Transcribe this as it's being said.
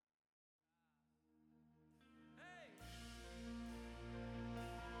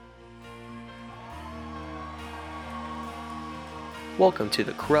Welcome to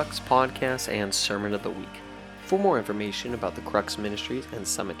the Crux podcast and Sermon of the Week. For more information about the Crux Ministries and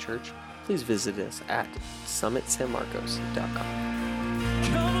Summit Church, please visit us at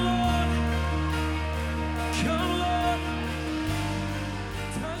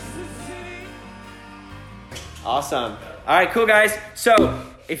Awesome. All right, cool, guys. So,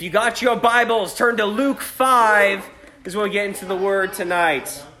 if you got your Bibles, turn to Luke 5, because we'll get into the Word tonight.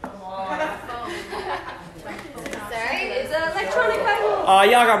 Sorry, it's an electronic Bible. Oh,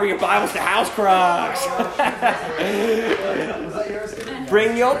 y'all gotta bring your Bibles to House Crux.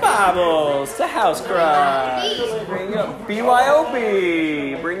 Bring your Bibles to House Crux. Bring your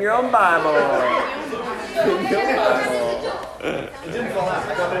BYOB. Bring your own Bible. Bring your Bible. It didn't fall out.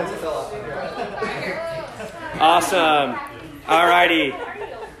 I got it to fill out. Awesome. Alrighty.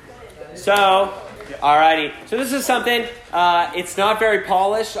 So this is something, it's not very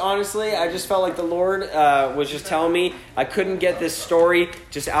polished, honestly. I just felt like the Lord was just telling me I couldn't get this story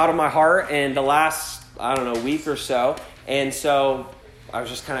just out of my heart in the last, week or so. And so I was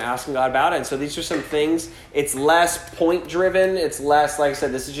just kind of asking God about it. And so these are some things. It's less point-driven. It's less, like I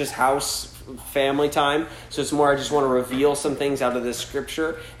said, this is just house family time. So it's more I just want to reveal some things out of this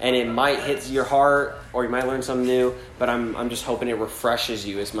scripture. And it might hit your heart or you might learn something new. But I'm just hoping it refreshes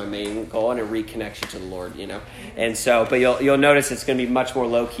you is my main goal. And it reconnects you to the Lord, And so, but you'll notice it's going to be much more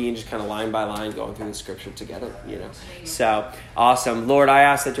low-key and just kind of line by line going through the scripture together, So, awesome. Lord, I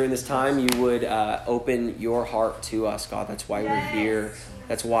ask that during this time you would open your heart to us, God. That's why we're here.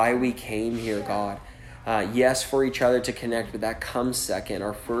 That's why we came here, God. Yes, for each other to connect, but that comes second.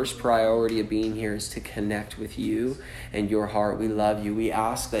 Our first priority of being here is to connect with you and your heart. We love you. We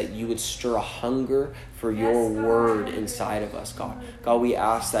ask that you would stir a hunger for your word inside of us, God. God, we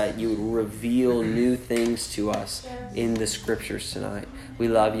ask that you would reveal new things to us in the scriptures tonight. We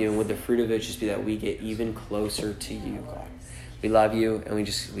love you, and with the fruit of it just be that we get even closer to you, God. We love you, and we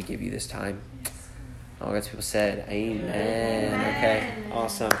give you this time. All God's people said, amen. Okay,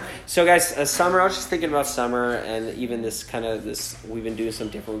 awesome. So guys, summer, I was just thinking about summer and even this, we've been doing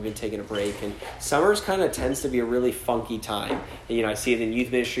something different. We've been taking a break. And summer kind of tends to be a really funky time. And, I see it in youth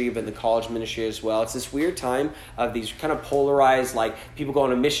ministry, but in the college ministry as well. It's this weird time of these kind of polarized, like people go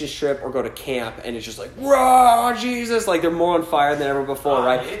on a mission trip or go to camp and it's just like, raw, Jesus. Like they're more on fire than ever before,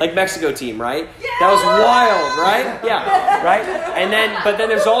 right? Like Mexico team, right? Yeah! That was wild, right? Yeah, right? But then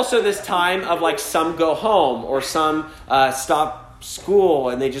there's also this time of like some go home or some stop school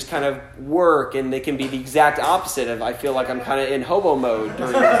and they just kind of work, and they can be the exact opposite of I feel like I'm kind of in hobo mode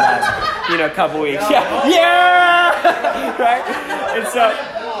during the last couple weeks. Yeah. Right? And so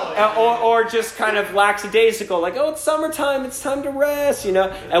or just kind of lackadaisical, like, oh, it's summertime, it's time to rest,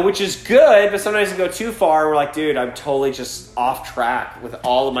 and which is good, but sometimes you go too far, we're like, dude, I'm totally just off track with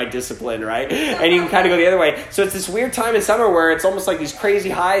all of my discipline, right? And you can kind of go the other way. So it's this weird time in summer where it's almost like these crazy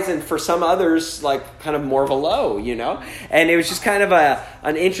highs, and for some others, like kind of more of a low, And it was just kind of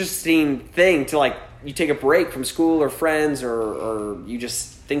an interesting thing to like, you take a break from school or friends, or you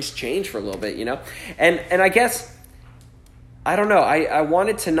just, things change for a little bit, And I guess, I don't know. I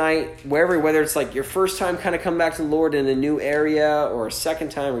wanted tonight, whether it's like your first time kind of coming back to the Lord in a new area, or a second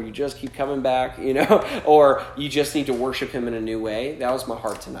time where you just keep coming back, or you just need to worship him in a new way. That was my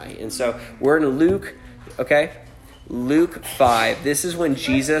heart tonight. And so we're in Luke, okay? Luke 5. This is when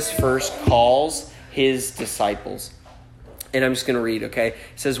Jesus first calls his disciples. And I'm just going to read, okay? It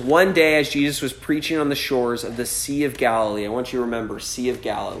says, one day as Jesus was preaching on the shores of the Sea of Galilee. I want you to remember, Sea of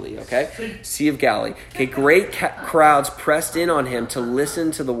Galilee, okay? Sea of Galilee. Okay, great crowds pressed in on him to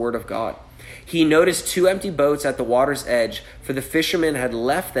listen to the word of God. He noticed 2 empty boats at the water's edge, for the fishermen had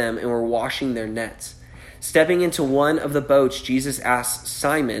left them and were washing their nets. Stepping into one of the boats, Jesus asked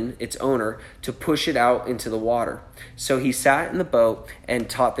Simon, its owner, to push it out into the water. So he sat in the boat and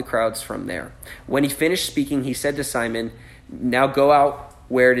taught the crowds from there. When he finished speaking, he said to Simon, now go out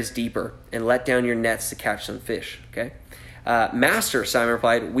where it is deeper and let down your nets to catch some fish, okay? Master, Simon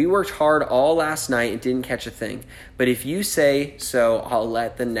replied, we worked hard all last night and didn't catch a thing. But if you say so, I'll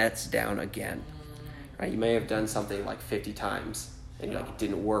let the nets down again. Right? You may have done something like 50 times and you're like, it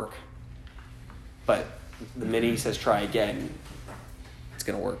didn't work. But the minute he says try again, it's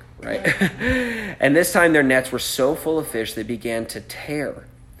going to work, right? And this time their nets were so full of fish they began to tear.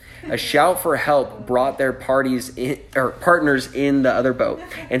 A shout for help brought their partners in the other boat,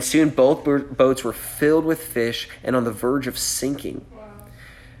 and soon both boats were filled with fish and on the verge of sinking.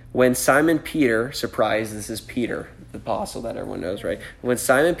 When Simon Peter, surprise, this is Peter, the apostle that everyone knows, right? When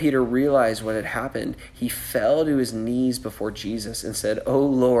Simon Peter realized what had happened, he fell to his knees before Jesus and said, "Oh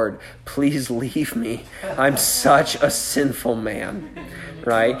Lord, please leave me. I'm such a sinful man."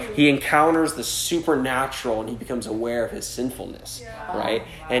 Right? He encounters the supernatural and he becomes aware of his sinfulness, right?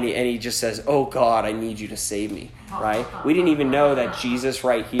 And he just says, "Oh God, I need you to save me," right? We didn't even know that Jesus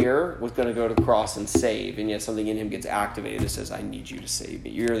right here was going to go to the cross and save, and yet something in him gets activated that says, "I need you to save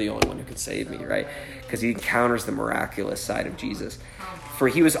me. You're the only one who can save me," right? Because he encounters the miraculous side of Jesus. For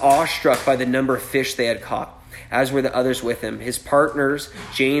he was awestruck by the number of fish they had caught, as were the others with him. His partners,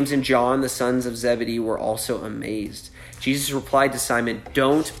 James and John, the sons of Zebedee, were also amazed. Jesus replied to Simon,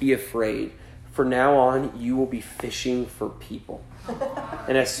 "Don't be afraid. From now on, you will be fishing for people."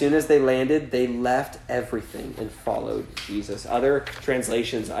 And as soon as they landed, they left everything and followed Jesus. Other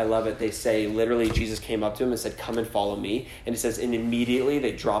translations, I love it. They say, literally, Jesus came up to him and said, "Come and follow me." And it says, and immediately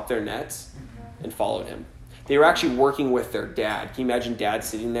they dropped their nets and followed him. They were actually working with their dad. Can you imagine dad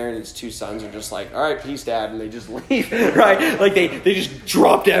sitting there and his two sons are just like, "All right, peace, Dad," and they just leave, right? Like they just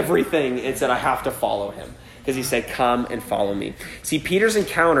dropped everything and said, "I have to follow him." Because he said, "Come and follow me." See, Peter's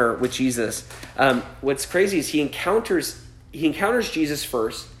encounter with Jesus, what's crazy is he encounters Jesus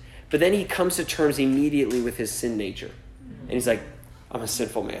first, but then he comes to terms immediately with his sin nature. And he's like, "I'm a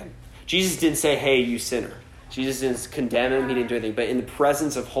sinful man." Jesus didn't say, "Hey, you sinner." Jesus didn't condemn him. He didn't do anything. But in the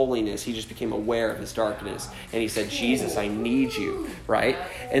presence of holiness, he just became aware of his darkness. And he said, "Jesus, I need you," right?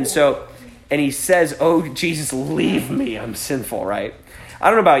 And he says, "Oh, Jesus, leave me. I'm sinful," right? I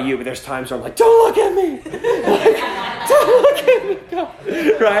don't know about you, but there's times where I'm like, "Don't look at me." Like, "Don't look at me."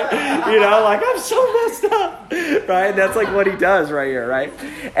 Right? You know, like, I'm so messed up. Right? And that's like what he does right here, right?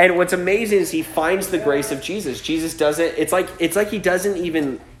 And what's amazing is he finds the grace of Jesus. Jesus doesn't, it's like he doesn't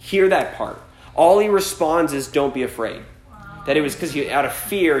even hear that part. All he responds is, "Don't be afraid." That it was because out of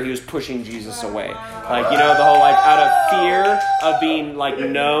fear, he was pushing Jesus away. Like, you know, the whole, like, out of fear of being, like,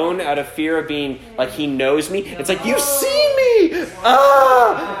 known, out of fear of being, like, he knows me. It's like, "You see me!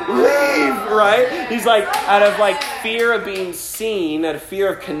 Leave!" Right? He's like, out of, like, fear of being seen, out of fear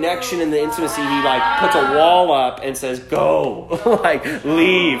of connection and the intimacy, he, like, puts a wall up and says, "Go." Like,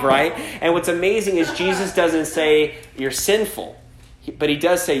 leave, right? And what's amazing is Jesus doesn't say, "You're sinful," but he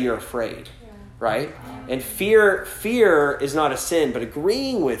does say, "You're afraid." Right? And fear is not a sin, but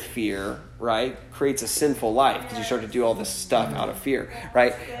agreeing with fear, right, creates a sinful life because you start to do all this stuff out of fear,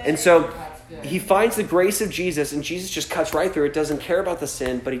 right? And so he finds the grace of Jesus, and Jesus just cuts right through it, doesn't care about the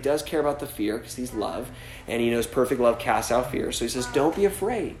sin, but he does care about the fear because he's love, and he knows perfect love casts out fear. So he says, "Don't be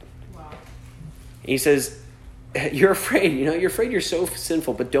afraid." And he says, "You're afraid, you're afraid you're so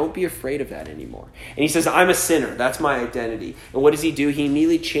sinful, but don't be afraid of that anymore." And he says, "I'm a sinner. That's my identity." And what does he do? He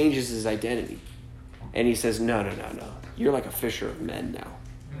immediately changes his identity. And he says, no. You're like a fisher of men now.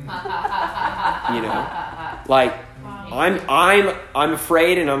 Like, I'm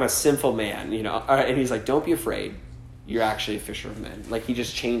afraid and I'm a sinful man, And he's like, "Don't be afraid. You're actually a fisher of men." Like, he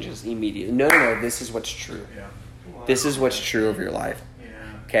just changes immediately. No, this is what's true. Yeah. Wow. This is what's true of your life. Yeah.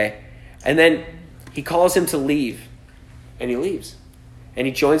 Okay? And then he calls him to leave. And he leaves. And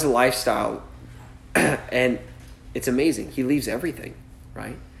he joins a lifestyle. And it's amazing. He leaves everything,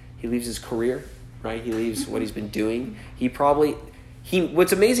 right? He leaves his career. Right? He leaves what he's been doing.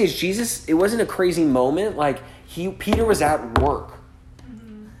 What's amazing is Jesus, it wasn't a crazy moment. Like, Peter was at work.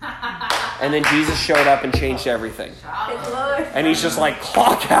 And then Jesus showed up and changed everything. And he's just like,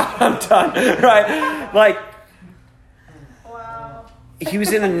 "Clock out, I'm done." Right? Like, he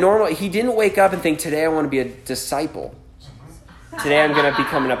was in he didn't wake up and think, "Today I want to be a disciple. Today I'm going to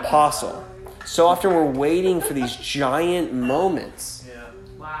become an apostle." So often we're waiting for these giant moments.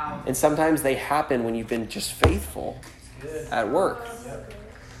 And sometimes they happen when you've been just faithful at work,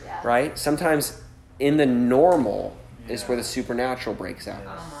 right? Sometimes in the normal is where the supernatural breaks out.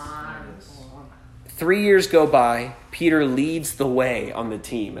 3 years go by. Peter leads the way on the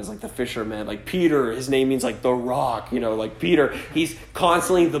team as like the fisherman. Like Peter, his name means like the rock, like Peter. He's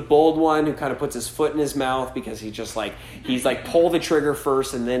constantly the bold one who kind of puts his foot in his mouth because he's like pull the trigger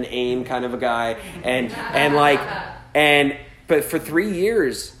first and then aim kind of a guy. But for 3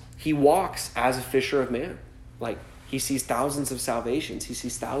 years, he walks as a fisher of men. Like, he sees thousands of salvations. He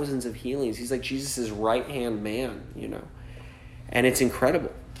sees thousands of healings. He's like Jesus' right-hand man, And it's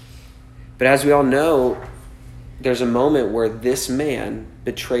incredible. But as we all know, there's a moment where this man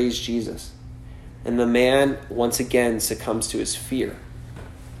betrays Jesus. And the man, once again, succumbs to his fear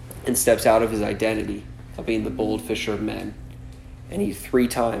and steps out of his identity of being the bold fisher of men. And he 3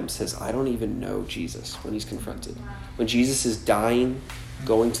 times says, "I don't even know Jesus," when he's confronted. When Jesus is dying,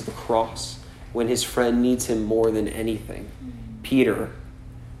 going to the cross, when his friend needs him more than anything, Peter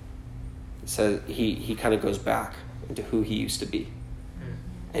says he kind of goes back into who he used to be.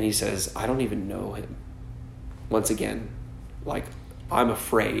 And he says, I don't even know him. Once again, like, I'm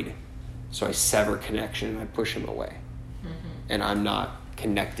afraid, so I sever connection and I push him away. And I'm not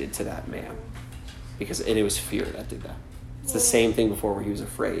connected to that man. And it was fear that did that. It's the same thing before where he was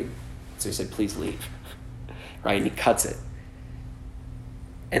afraid. So he said, please leave. Right? And he cuts it.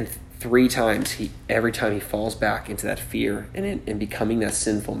 And 3 times, every time he falls back into that fear and becoming that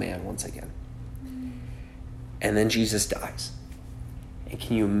sinful man once again. And then Jesus dies. And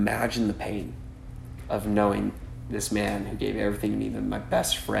can you imagine the pain of knowing this man who gave everything to me, my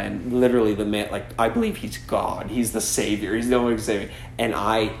best friend, literally the man, like, I believe he's God. He's the Savior. He's no one to save me. And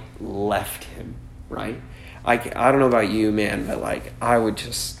I left him, right? I don't know about you, man, but like, I would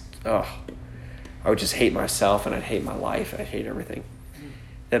just hate myself, and I'd hate my life. I'd hate everything.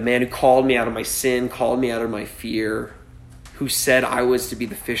 That man who called me out of my sin, called me out of my fear, who said I was to be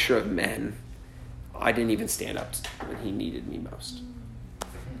the fisher of men, I didn't even stand up when he needed me most.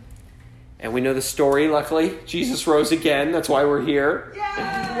 And we know the story, luckily. Jesus rose again. That's why we're here.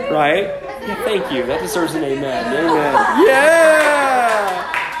 Yay! Right? Yeah, thank you. That deserves an amen. Amen. Yeah!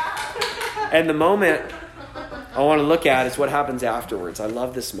 And the moment I want to look at is what happens afterwards. I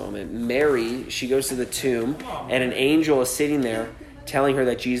love this moment. Mary, she goes to the tomb, and an angel is sitting there telling her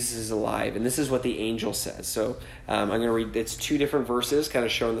that Jesus is alive. And this is what the angel says. So I'm going to read, it's 2 different verses kind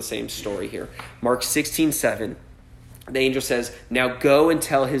of showing the same story here. Mark 16:7. The angel says, now go and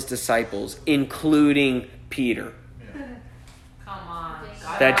tell his disciples, including Peter,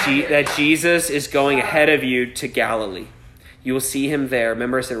 that Jesus is going ahead of you to Galilee. You will see him there.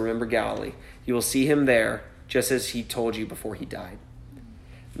 Remember, I said, remember Galilee. You will see him there, just as he told you before he died.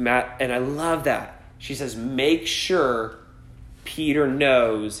 And I love that. She says, make sure Peter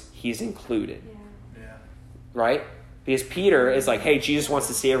knows he's included. Yeah. Right? Because Peter is like, hey, Jesus wants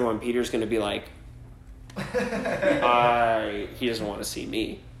to see everyone. Peter's going to be like, he doesn't want to see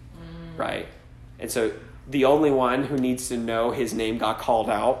me. Right? And so the only one who needs to know his name got called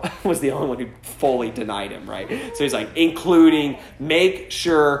out was the only one who fully denied him. Right? So he's like, including, make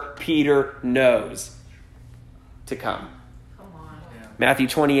sure Peter knows to come. Matthew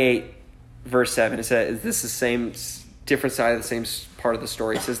 28, verse 7. It says, this is the same, different side of the same part of the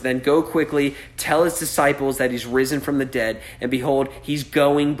story. It says, then go quickly, tell his disciples that he's risen from the dead, and behold, he's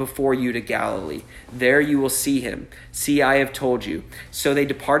going before you to Galilee. There you will see him. See, I have told you. So they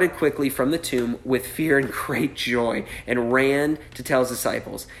departed quickly from the tomb with fear and great joy, and ran to tell his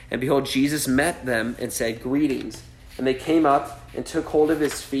disciples. And behold, Jesus met them and said, greetings. And they came up and took hold of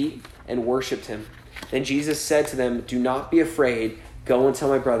his feet and worshipped him. Then Jesus said to them, do not be afraid. Go and tell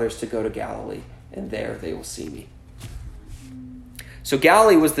my brothers to go to Galilee, and there they will see me. So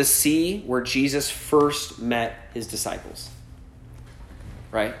Galilee was the sea where Jesus first met his disciples,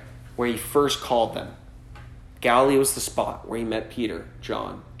 right? Where he first called them. Galilee was the spot where he met Peter,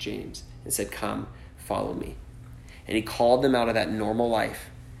 John, James, and said, come, follow me. And he called them out of that normal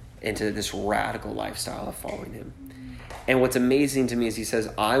life into this radical lifestyle of following him. And what's amazing to me is he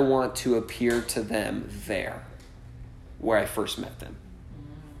says, I want to appear to them there, where I first met them.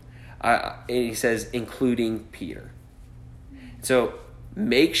 And he says, including Peter. So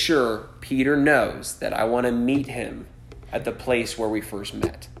make sure Peter knows that I want to meet him at the place where we first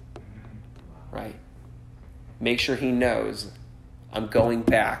met. Right? Make sure he knows I'm going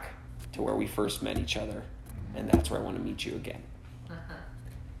back to where we first met each other, and that's where I want to meet you again.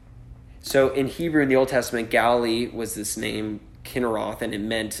 So in Hebrew, in the Old Testament, Galilee was this name, Kinneroth, and it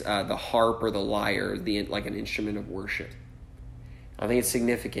meant the harp or the lyre, like an instrument of worship. I think it's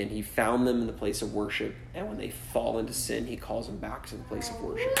significant. He found them in the place of worship, and when they fall into sin, he calls them back to the place of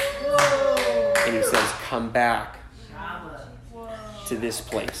worship. And he says, come back to this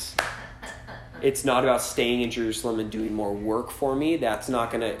place. It's not about staying in Jerusalem and doing more work for me. That's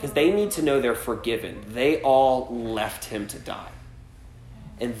not going to, because they need to know they're forgiven. They all left him to die.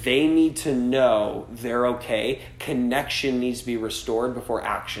 And they need to know they're okay. Connection needs to be restored before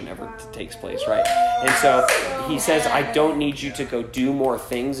action ever takes place, right? And so he says, I don't need you to go do more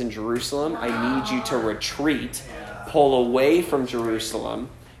things in Jerusalem. I need you to retreat, pull away from Jerusalem,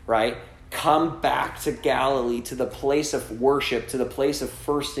 right? Come back to Galilee, to the place of worship, to the place of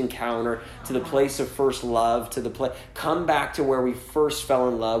first encounter, to the place of first love, come back to where we first fell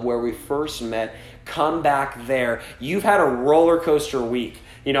in love, where we first met. Come back there. You've had a roller coaster week.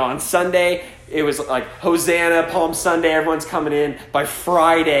 You know, on Sunday, it was like Hosanna, Palm Sunday, everyone's coming in. By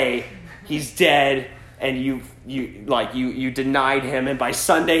Friday, he's dead, and you denied him, and by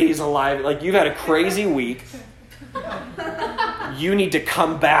Sunday, he's alive. Like, you've had a crazy week. You need to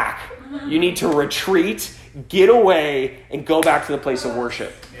come back. You need to retreat, get away, and go back to the place of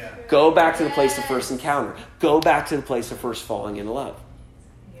worship. Go back to the place of first encounter. Go back to the place of first falling in love.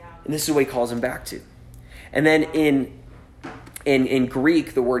 And this is what he calls him back to. And then in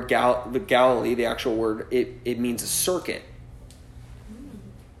Greek, the word Galilee, the actual word, it means a circuit.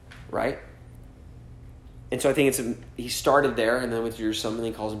 Right? And so I think he started there, and then with Jerusalem, and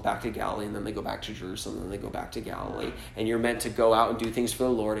then he calls them back to Galilee, and then they go back to Jerusalem, and then they go back to Galilee. And you're meant to go out and do things for the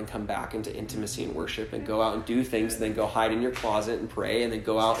Lord and come back into intimacy and worship, and go out and do things, and then go hide in your closet and pray, and then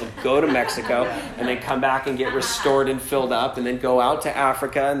go out and go to Mexico, and then come back and get restored and filled up, and then go out to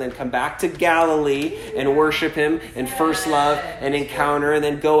Africa, and then come back to Galilee and worship him and first love and encounter, and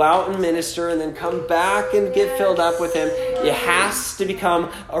then go out and minister, and then come back and get filled up with him. It has to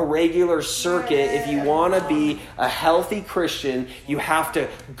become a regular circuit. If you want to be a healthy Christian, you have to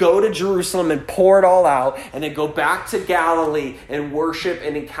go to Jerusalem and pour it all out, and then go back to Galilee and worship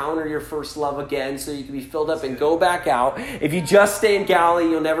and encounter your first love again so you can be filled up and go back out. If you just stay in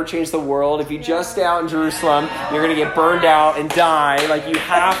Galilee, you'll never change the world. If you just stay out in Jerusalem, you're going to get burned out and die. Like, you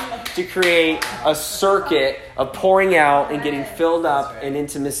have to create a circuit of pouring out and getting filled up in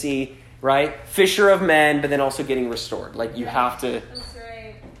intimacy, right? Fisher of men, but then also getting restored. Like, you have to...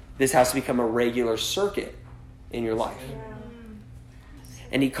 This has to become a regular circuit in your life.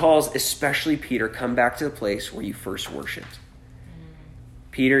 And he calls especially Peter, come back to the place where you first worshipped.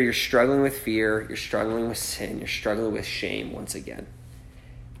 Peter, you're struggling with fear. You're struggling with sin. You're struggling with shame once again.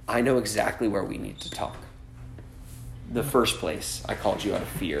 I know exactly where we need to talk. The first place, I called you out of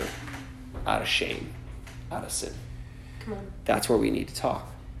fear, out of shame, out of sin. Come on. That's where we need to talk.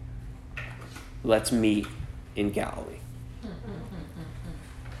 Let's meet in Galilee.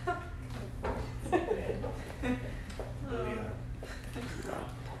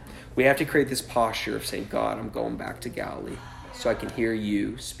 We have to create this posture of saying, God, I'm going back to Galilee so I can hear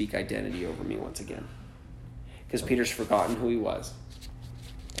you speak identity over me once again. Because Peter's forgotten who he was.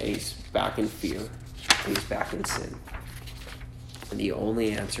 And he's back in fear. And he's back in sin. And the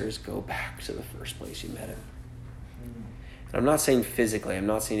only answer is go back to the first place you met him. And I'm not saying physically. I'm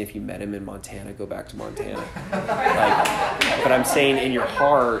not saying if you met him in Montana, go back to Montana. But I'm saying in your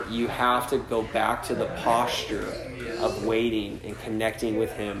heart, you have to go back to the posture of waiting and connecting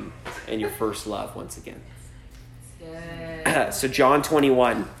with him and your first love once again. So John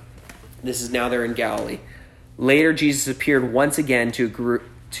 21, this is now they're in Galilee. Later, Jesus appeared once again to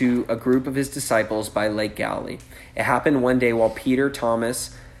a group of his disciples by Lake Galilee. It happened one day while Peter,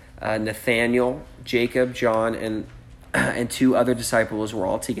 Thomas, Nathanael, Jacob, John, and two other disciples were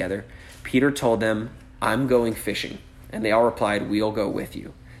all together. Peter told them, I'm going fishing. And they all replied, we'll go with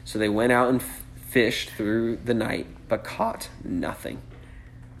you. So they went out and fished through the night, but caught nothing.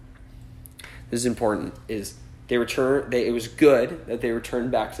 This is important, is it was good that they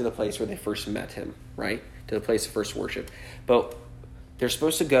returned back to the place where they first met him, right? To the place of first worship. But they're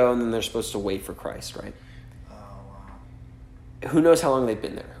supposed to go, and then they're supposed to wait for Christ, right? Oh, wow. Who knows how long they've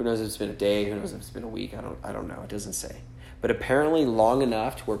been there? Who knows if it's been a day? Who knows if it's been a week? I don't know. It doesn't say. But apparently long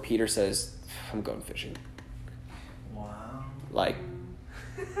enough to where Peter says, I'm going fishing. Wow. Like,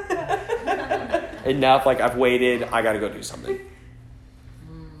 enough, like, I've waited, I got to go do something.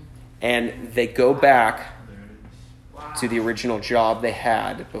 And they go back to the original job they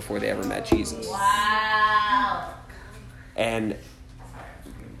had before they ever met Jesus. Wow. And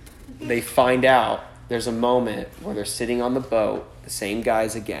they find out there's a moment where they're sitting on the boat, the same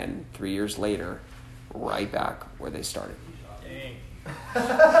guys again, 3 years later, right back where they started.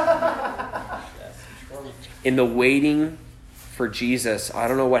 In the waiting for Jesus, I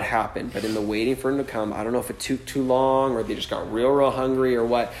don't know what happened, but in the waiting for him to come, I don't know if it took too long or they just got real hungry or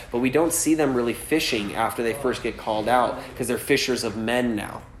what, but we don't see them really fishing after they first get called out because they're fishers of men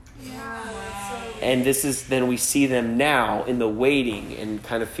now. And then we see them now in the waiting and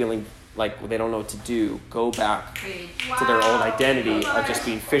kind of feeling like they don't know what to do, go back to their old identity of just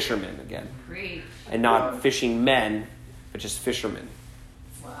being fishermen again. And not fishing men, but just fishermen.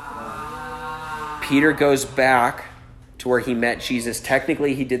 Peter goes back to where he met Jesus.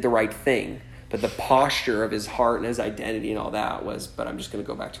 Technically, he did the right thing, but the posture of his heart and his identity and all that was, but I'm just going to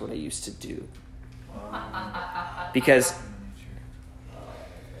go back to what I used to do. Because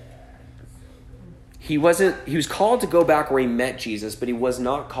he was called to go back where he met Jesus, but he was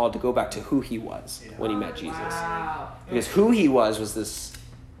not called to go back to who he was when he met Jesus. Because who he was this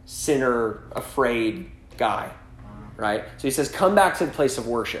sinner, afraid guy, right? So he says, come back to the place of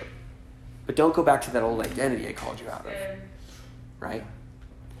worship. But don't go back to that old identity I called you out of, right?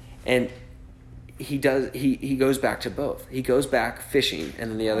 And he goes back to both. He goes back fishing,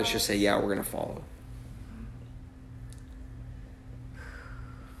 and then the others just say, yeah, we're going to follow.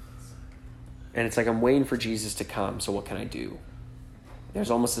 And it's like, I'm waiting for Jesus to come, so what can I do?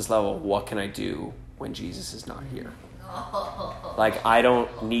 there's almost this level of what can I do when Jesus is not here? Like, I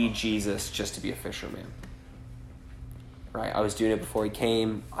don't need Jesus just to be a fisherman. Right? I was doing it before he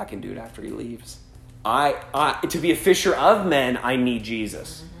came. I can do it after he leaves. To be a fisher of men, I need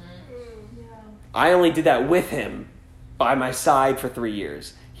Jesus. I only did that with him by my side for 3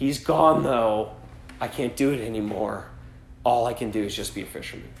 years. He's gone, though. I can't do it anymore. All I can do is just be a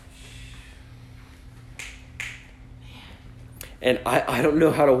fisherman. And I don't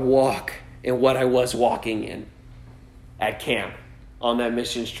know how to walk in what I was walking in at camp on that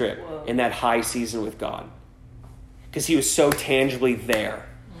missions trip, in that high season with God. Because he was so tangibly there.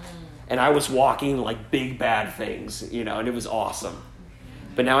 And I was walking like big bad things, and it was awesome.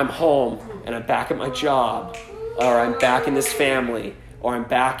 But now I'm home, and I'm back at my job, or I'm back in this family, or I'm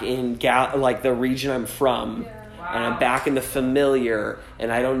back in the region I'm from, and I'm back in the familiar,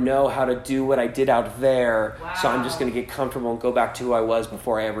 and I don't know how to do what I did out there, so I'm just going to get comfortable and go back to who I was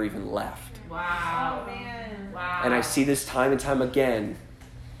before I ever even left. Wow. Man. Wow. And I see this time and time again,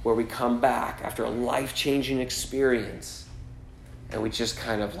 where we come back after a life-changing experience, and we just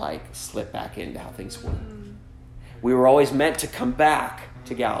kind of like slip back into how things were. We were always meant to come back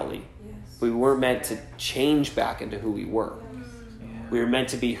to Galilee. We weren't meant to change back into who we were. We were meant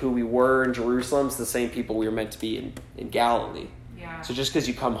to be who we were in Jerusalem. It's the same people we were meant to be in Galilee. Yeah. So just because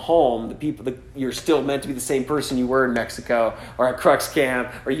you come home, you're still meant to be the same person you were in Mexico or at Crux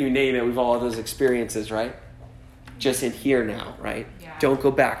camp or you name it. We've all had those experiences, right? Just in here now, right? Yeah. Don't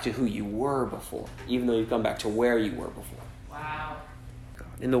go back to who you were before, even though you've gone back to where you were before. Wow.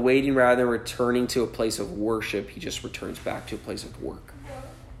 In the waiting, rather than returning to a place of worship, he just returns back to a place of work.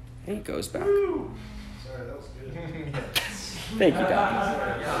 And he goes back. Woo. Sorry, that was good. Thank you,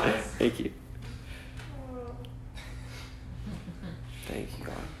 God. Thank you. Thank you,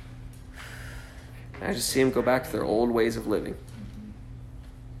 God. And I just see them go back to their old ways of living.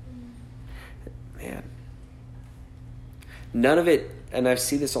 Man. None of it, and I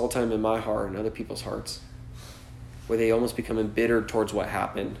see this all the time in my heart and other people's hearts, where they almost become embittered towards what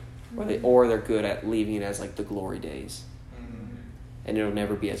happened, or they're good at leaving it as like the glory days. And it'll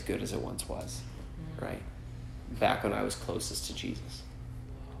never be as good as it once was, right? Back when I was closest to Jesus.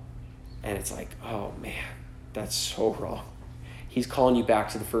 And it's like, oh man, that's so wrong. He's calling you back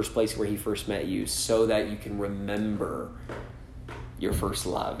to the first place where he first met you so that you can remember your first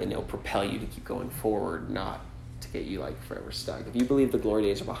love, and it'll propel you to keep going forward, not to get you like forever stuck. If you believe the glory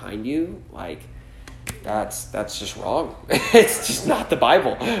days are behind you, like that's just wrong. It's just not the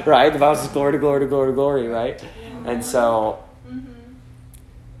Bible, right? The Bible says glory to glory to glory to glory, right? And so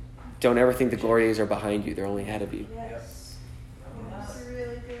don't ever think the glory days are behind you. They're only ahead of you. Yes. That's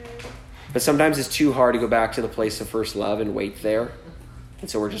really good. But sometimes it's too hard to go back to the place of first love and wait there. And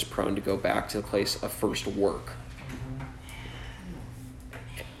so we're just prone to go back to the place of first work.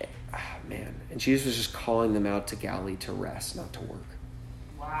 Man. And Jesus was just calling them out to Galilee to rest, not to work.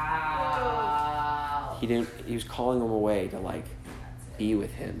 Wow. He was calling them away to like be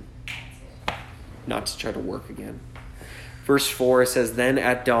with him, not to try to work again. Verse 4, it says, then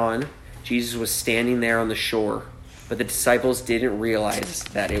at dawn, Jesus was standing there on the shore, but the disciples didn't realize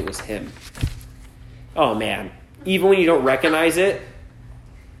that it was him. Oh man, even when you don't recognize it,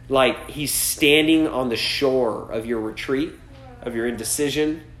 like he's standing on the shore of your retreat, of your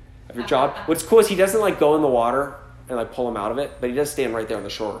indecision, of your job. What's cool is he doesn't like go in the water and like pull him out of it, but he does stand right there on the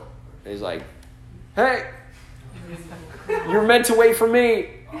shore. And he's like, hey, you're meant to wait for me,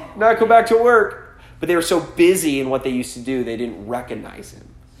 not go back to work. But they were so busy in what they used to do, they didn't recognize him,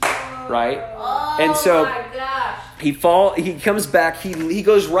 right? Oh, and so my gosh. he comes back, he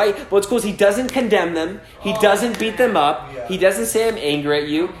goes right. But what's cool is he doesn't condemn them. He doesn't beat them up. He doesn't say, I'm angry at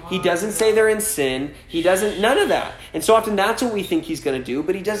you. He doesn't say they're in sin. He doesn't, none of that. And so often that's what we think he's going to do,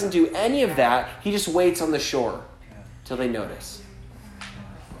 but he doesn't do any of that. He just waits on the shore till they notice.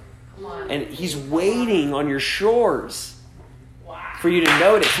 And he's waiting on your shores for you to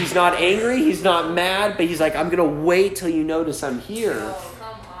notice. He's not angry. He's not mad. But he's like, I'm going to wait till you notice I'm here.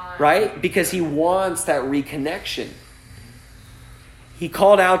 Right? Because he wants that reconnection. He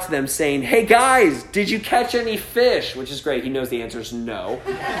called out to them saying, hey guys, did you catch any fish? Which is great. He knows the answer is no.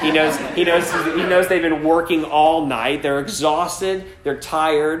 He knows they've been working all night. They're exhausted. They're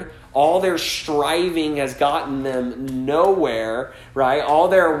tired. All their striving has gotten them nowhere, right? All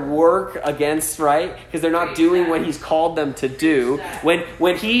their work against, right? Because they're not doing what he's called them to do. When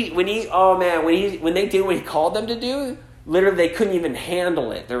they did what he called them to do, literally they couldn't even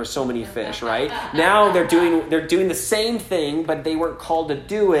handle it. There were so many fish, right? Now they're doing the same thing, but they weren't called to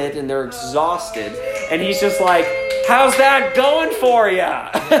do it, and they're exhausted. And he's just like, how's that going for you?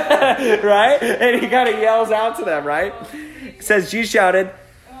 Right? And he kind of yells out to them, right? It says, Jesus shouted,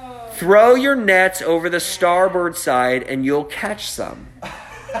 throw your nets over the starboard side and you'll catch some.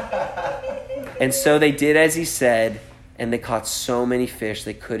 And so they did as he said, and they caught so many fish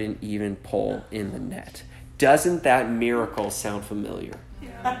they couldn't even pull in the net. Doesn't that miracle sound familiar?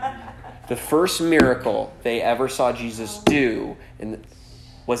 The first miracle they ever saw Jesus do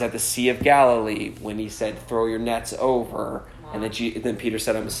was at the Sea of Galilee when he said, throw your nets over. And then Peter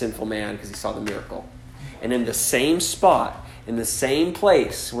said, I'm a sinful man, because he saw the miracle. And in the same spot, in the same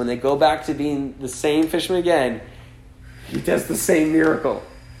place, when they go back to being the same fisherman again, he does the same miracle,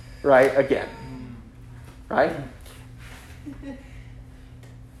 right? Again. Right?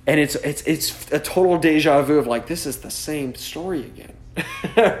 And it's a total deja vu of like, this is the same story again.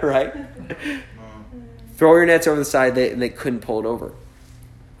 Right? Throw your nets over the side, and they couldn't pull it over.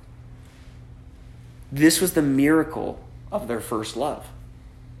 This was the miracle of their first love.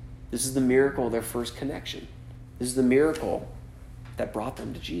 This is the miracle of their first connection. This is the miracle that brought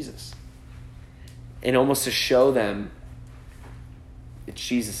them to Jesus. And almost to show them it's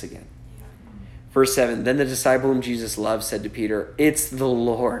Jesus again. Verse 7, then the disciple whom Jesus loved said to Peter, it's the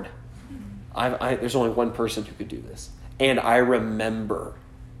Lord. There's only one person who could do this. And I remember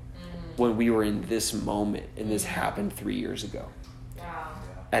when we were in this moment, and this happened 3 years ago. Wow.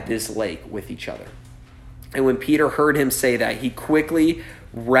 At this lake with each other. And when Peter heard him say that, he quickly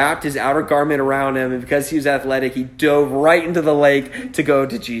wrapped his outer garment around him, and because he was athletic, he dove right into the lake to go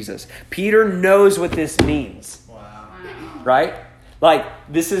to Jesus. Peter knows what this means. Wow. Right? Like,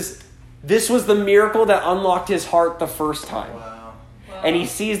 this was the miracle that unlocked his heart the first time. Wow. And he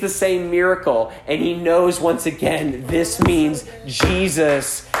sees the same miracle, and he knows once again, this means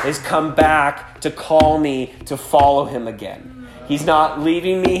Jesus has come back to call me to follow him again. He's not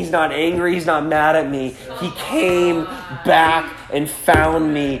leaving me. He's not angry. He's not mad at me. He came back and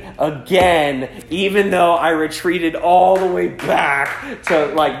found me again, even though I retreated all the way back to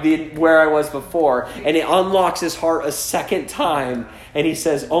like where I was before. And it unlocks his heart a second time. And he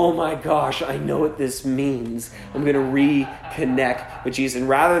says, oh my gosh, I know what this means. I'm going to reconnect with Jesus. And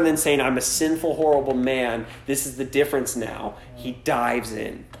rather than saying I'm a sinful, horrible man, this is the difference now. He dives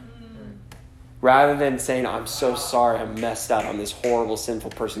in. Rather than saying, I'm so sorry, I'm messed up, I'm this horrible,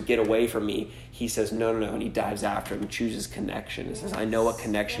 sinful person, get away from me, he says, no, and he dives after him and chooses connection. He says, I know what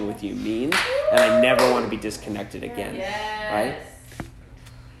connection with you means, and I never want to be disconnected again. Yes. Right?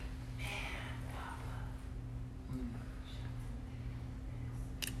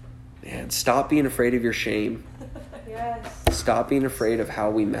 Man, stop being afraid of your shame. Yes. Stop being afraid of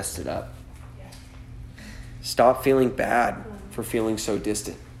how we messed it up. Stop feeling bad for feeling so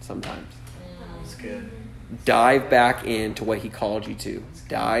distant sometimes. Good. Dive back into what he called you to.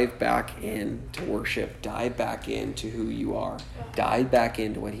 Dive back into worship. Dive back into who you are. Dive back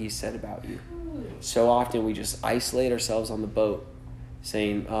into what he said about you. So often we just isolate ourselves on the boat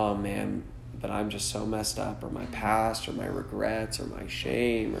saying, oh man, but I'm just so messed up, or my past, or my regrets, or my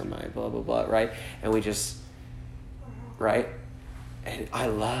shame, or my blah, blah, blah, right? And we just, right? And I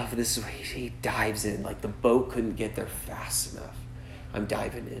love this way he dives in. Like the boat couldn't get there fast enough. I'm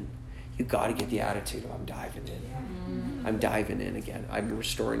diving in. You got to get the attitude of I'm diving in. I'm diving in again. I'm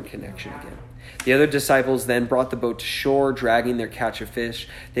restoring connection again. The other disciples then brought the boat to shore, dragging their catch of fish.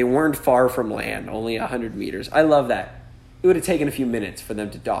 They weren't far from land, only 100 meters. I love that. It would have taken a few minutes for them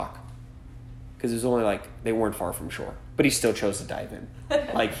to dock, because it was only they weren't far from shore. But he still chose to dive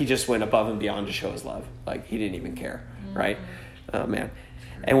in. He just went above and beyond to show his love. He didn't even care, right? Oh, man.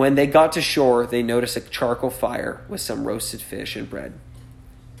 And when they got to shore, they noticed a charcoal fire with some roasted fish and bread.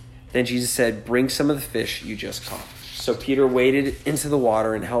 Then Jesus said, bring some of the fish you just caught. So Peter waded into the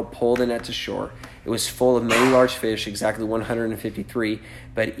water and helped pull the net to shore. It was full of many large fish, exactly 153.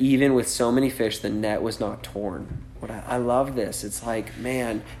 But even with so many fish, the net was not torn. I love this. It's like,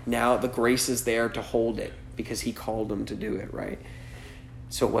 man, now the grace is there to hold it because he called them to do it, right?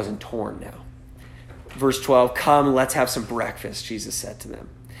 So it wasn't torn now. Verse 12, come, let's have some breakfast, Jesus said to them.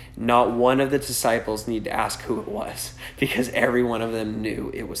 Not one of the disciples needed to ask who it was, because every one of them knew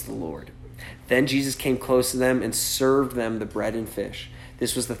it was the Lord. Then Jesus came close to them and served them the bread and fish.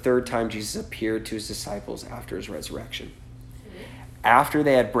 This was the third time Jesus appeared to his disciples after his resurrection. After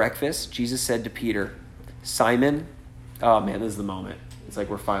they had breakfast, Jesus said to Peter, Simon, oh man, this is the moment. It's like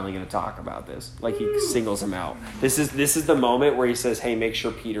we're finally going to talk about this. He singles him out. This is the moment where he says, hey, make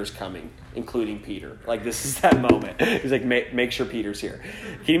sure Peter's coming, including Peter. This is that moment. He's like, make sure Peter's here.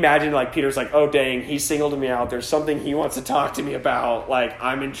 Can you imagine, Peter's like, oh, dang, he singled me out. There's something he wants to talk to me about.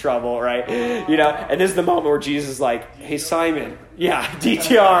 I'm in trouble, right? And this is the moment where Jesus is like, hey, Simon. Yeah,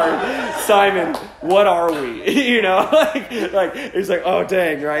 DTR. Simon, what are we? Like it's like, oh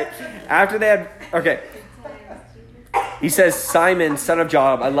dang, right? After they had, okay. He says, Simon, son of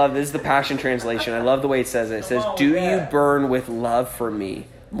John. I love this. Is the Passion Translation. I love the way it says it. It says, do you burn with love for me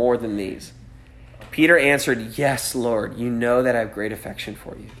more than these? Peter answered, yes, Lord. You know that I have great affection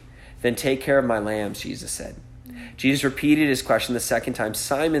for you. Then take care of my lambs, Jesus said. Jesus repeated his question the second time.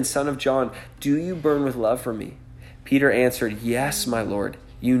 Simon, son of John, do you burn with love for me? Peter answered, yes, my Lord.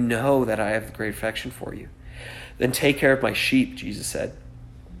 You know that I have great affection for you. Then take care of my sheep, Jesus said.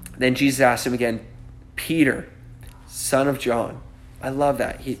 Then Jesus asked him again, Peter, son of John. I love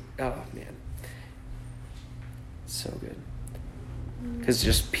that. Oh, man. So good. Because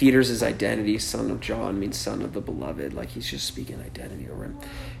just Peter's his identity. Son of John means son of the beloved. Like he's just speaking identity over him.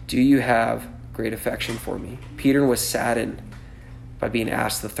 Do you have great affection for me? Peter was saddened by being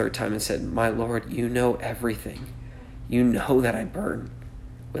asked the third time and said, my Lord, you know everything. You know that I burn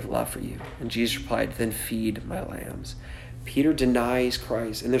with love for you. And Jesus replied, then feed my lambs. Peter denies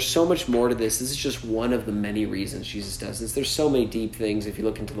Christ. And there's so much more to this. This is just one of the many reasons Jesus does this. There's so many deep things if you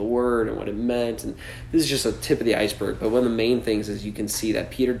look into the word and what it meant. And this is just a tip of the iceberg. But one of the main things is you can see that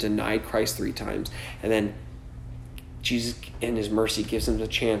Peter denied Christ 3 times. And then Jesus, in his mercy, gives him the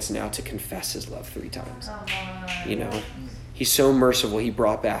chance now to confess his love 3 times. He's so merciful. He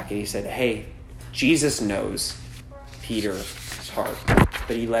brought back and he said, hey, Jesus knows Peter's heart.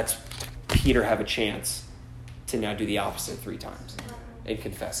 But he lets Peter have a chance to now do the opposite 3 times and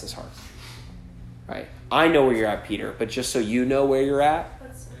confess his heart. Right? I know where you're at, Peter, but just so you know where you're at,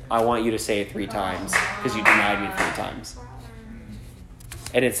 I want you to say it 3 times because you denied me 3 times.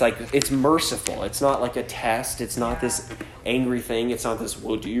 And it's like, it's merciful. It's not like a test. It's not this angry thing. It's not this,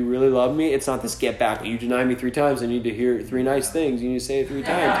 well, do you really love me? It's not this get back. You denied me 3 times. I need to hear 3 nice things. You need to say it 3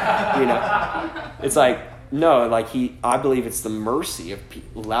 times. It's like, no, like I believe it's the mercy of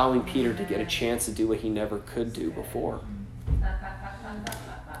allowing Peter to get a chance to do what he never could do before.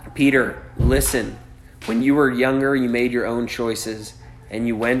 Peter, listen. When you were younger, you made your own choices and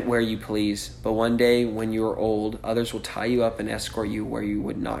you went where you please. But one day when you are old, others will tie you up and escort you where you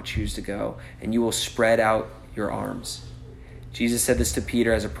would not choose to go, and you will spread out your arms. Jesus said this to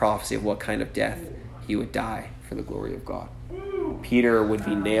Peter as a prophecy of what kind of death he would die for the glory of God. Peter would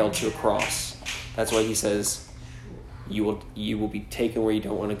be nailed to a cross. That's why he says, you will be taken where you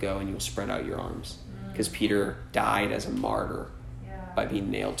don't want to go and you will spread out your arms. Because Peter died as a martyr by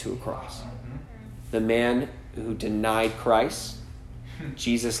being nailed to a cross. The man who denied Christ,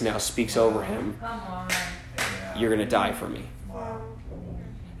 Jesus now speaks over him, you're going to die for me.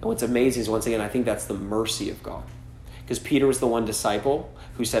 And what's amazing is, once again, I think that's the mercy of God. Because Peter was the one disciple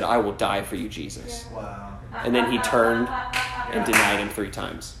who said, I will die for you, Jesus. Wow. And then he turned and denied him 3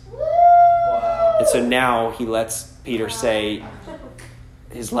 times. And so now he lets Peter say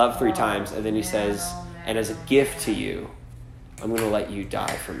his love 3 times, and then he says, and as a gift to you, I'm going to let you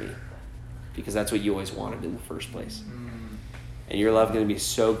die for me, because that's what you always wanted in the first place. And your love is going to be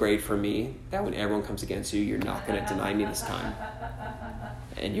so great for me that when everyone comes against you, you're not going to deny me this time.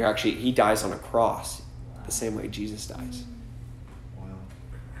 And he dies on a cross the same way Jesus dies.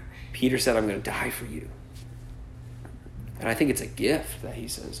 Peter said, I'm going to die for you. And I think it's a gift that he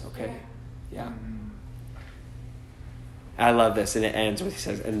says, okay, yeah. I love this, and it ends with, he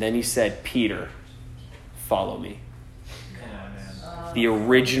says, and then he said, Peter, follow me. The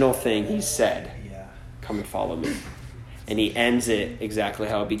original thing he said, come and follow me. And he ends it exactly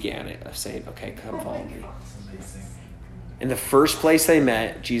how he began it, of saying, okay, come follow me. In the first place they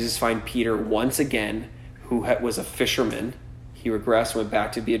met, Jesus finds Peter once again, who was a fisherman. He regressed, went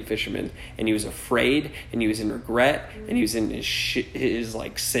back to being a fisherman, and he was afraid, and he was in regret, and he was in his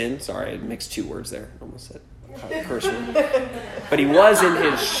sin. Sorry, I mixed 2 words there. Almost said curse word. But he was in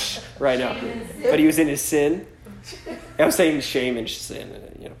his right now. But he was in his sin. I was saying shame and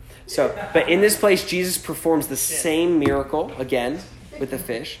sin, So, but in this place, Jesus performs the same miracle again with the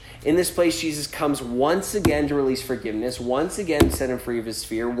fish. In this place, Jesus comes once again to release forgiveness, once again set him free of his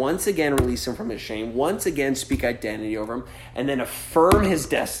fear, once again release him from his shame, once again speak identity over him, and then affirm his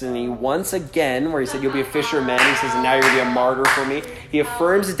destiny once again, where he said, you'll be a fisherman. He says, and now you're going to be a martyr for me. He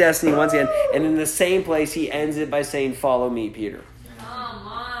affirms his destiny once again, and in the same place, he ends it by saying, follow me, Peter.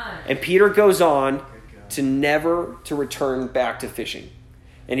 And Peter goes on to never to return back to fishing.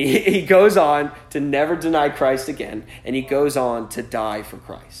 And he goes on to never deny Christ again, and he goes on to die for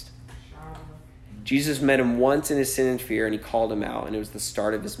Christ. Jesus met him once in his sin and fear, and he called him out, and it was the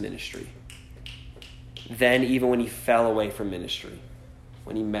start of his ministry. Then, even when he fell away from ministry,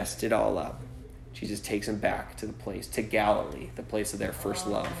 when he messed it all up, Jesus takes him back to the place, to Galilee, the place of their first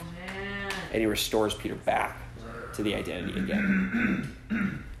love. And he restores Peter back to the identity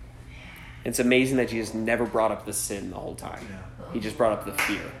again. It's amazing that Jesus never brought up the sin the whole time. He just brought up the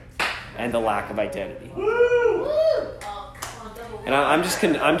fear and the lack of identity. And I'm just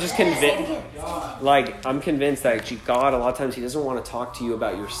convinced, I'm convinced that God, a lot of times, he doesn't want to talk to you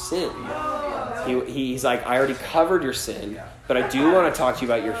about your sin. He's like, I already covered your sin, but I do want to talk to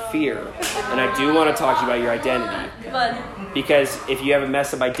you about your fear, and I do want to talk to you about your identity. Because if you have a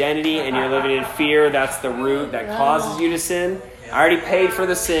mess of identity and you're living in fear, that's the root that causes you to sin. I already paid for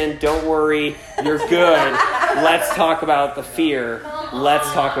the sin. Don't worry. You're good. Let's talk about the fear.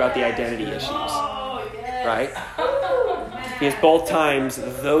 Let's talk about the identity issues. Right? Because both times,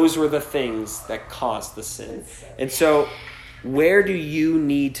 those were the things that caused the sin. And so, where do you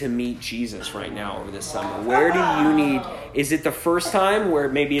need to meet Jesus right now over this summer? Where do you need... Is it the first time where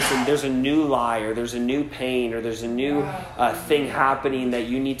maybe there's a new lie, or there's a new pain, or there's a new thing happening that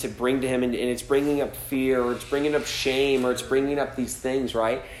you need to bring to him, and it's bringing up fear, or it's bringing up shame, or it's bringing up these things,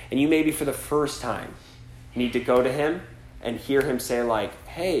 right? And you maybe for the first time need to go to him and hear him say, like,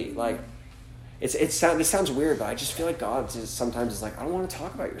 hey, like, this sounds weird, but I just feel like God sometimes is like, I don't want to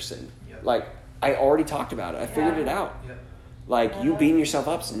talk about your sin. Yep. Like, I already talked about it. I figured it out. Yep. Like, you beating yourself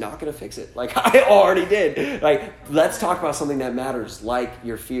up is not going to fix it. Like, I already did. Like, let's talk about something that matters, like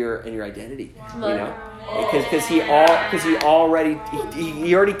your fear and your identity. You know, because he already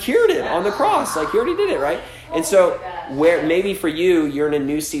cured it on the cross. Like, he already did it, right? And so, where maybe for you, you're in a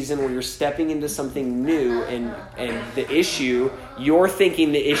new season where you're stepping into something new, and the issue, you're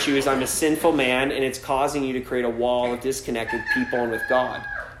thinking the issue is I'm a sinful man, and it's causing you to create a wall of disconnect with people and with God,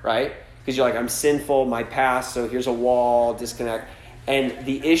 right? Because you're like, I'm sinful, my past, so here's a wall, disconnect. And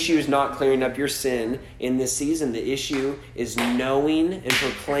the issue is not clearing up your sin in this season. The issue is knowing and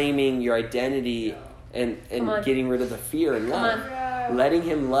proclaiming your identity and getting rid of the fear and love. Letting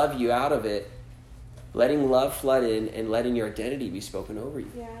him love you out of it. Letting love flood in and letting your identity be spoken over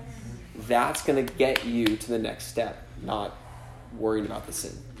you. Yes. That's going to get you to the next step, not worrying about the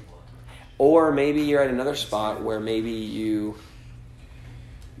sin. Or maybe you're at another spot where maybe you've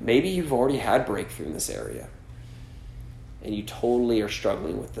already had breakthrough in this area, and you totally are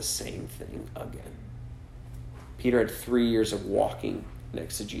struggling with the same thing again. Peter had 3 years of walking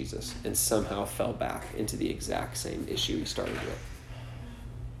next to Jesus and somehow fell back into the exact same issue he started with.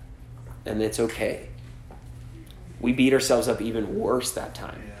 And it's okay. We beat ourselves up even worse that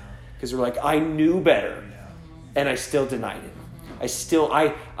time, because we're like, I knew better, and I still denied it.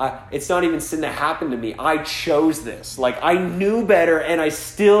 It's not even sin that happened to me. I chose this. Like, I knew better, and I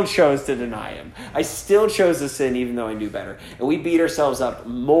still chose to deny him. I still chose to sin even though I knew better. And we beat ourselves up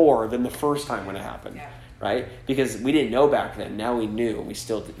more than the first time when it happened, right? Because we didn't know back then. Now we knew, and we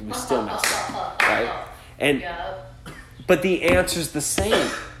still messed up, right? But the answer's the same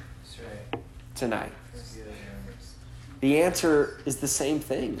tonight. The answer is the same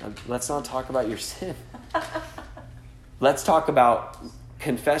thing. Let's not talk about your sin. Let's talk about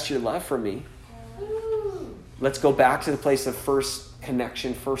confess your love for me. Let's go back to the place of first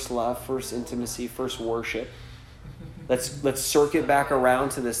connection, first love, first intimacy, first worship. Let's circuit back around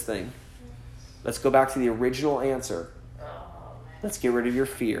to this thing. Let's go back to the original answer. Let's get rid of your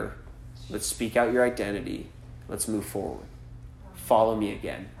fear. Let's speak out your identity. Let's move forward. Follow me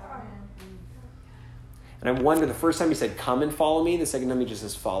again. And I wonder, the first time he said, come and follow me, the second time he just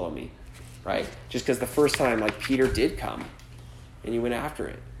says, follow me. Right? Just because the first time, like, Peter did come and he went after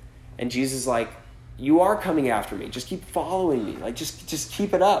it. And Jesus is like, you are coming after me. Just keep following me. Like, just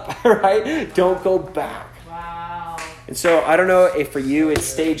keep it up, right? Don't go back. Wow. And so I don't know if for you it's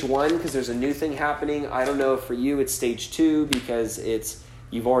stage 1 because there's a new thing happening. I don't know if for you it's stage 2 because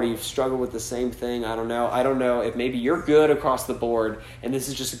you've already struggled with the same thing. I don't know if maybe you're good across the board, and this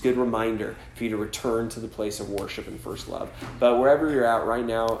is just a good reminder for you to return to the place of worship and first love. But wherever you're at right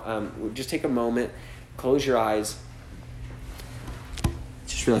now, just take a moment, close your eyes.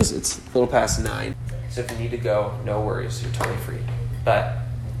 Just realize it's a little past 9. So if you need to go, no worries. You're totally free. But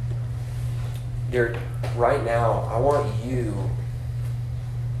right now, I want you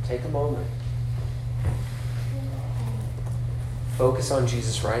to take a moment. Focus on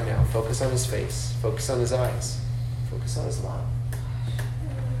Jesus right now. Focus on his face. Focus on his eyes. Focus on his love.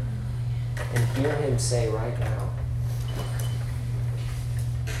 And hear him say right now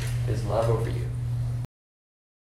his love over you.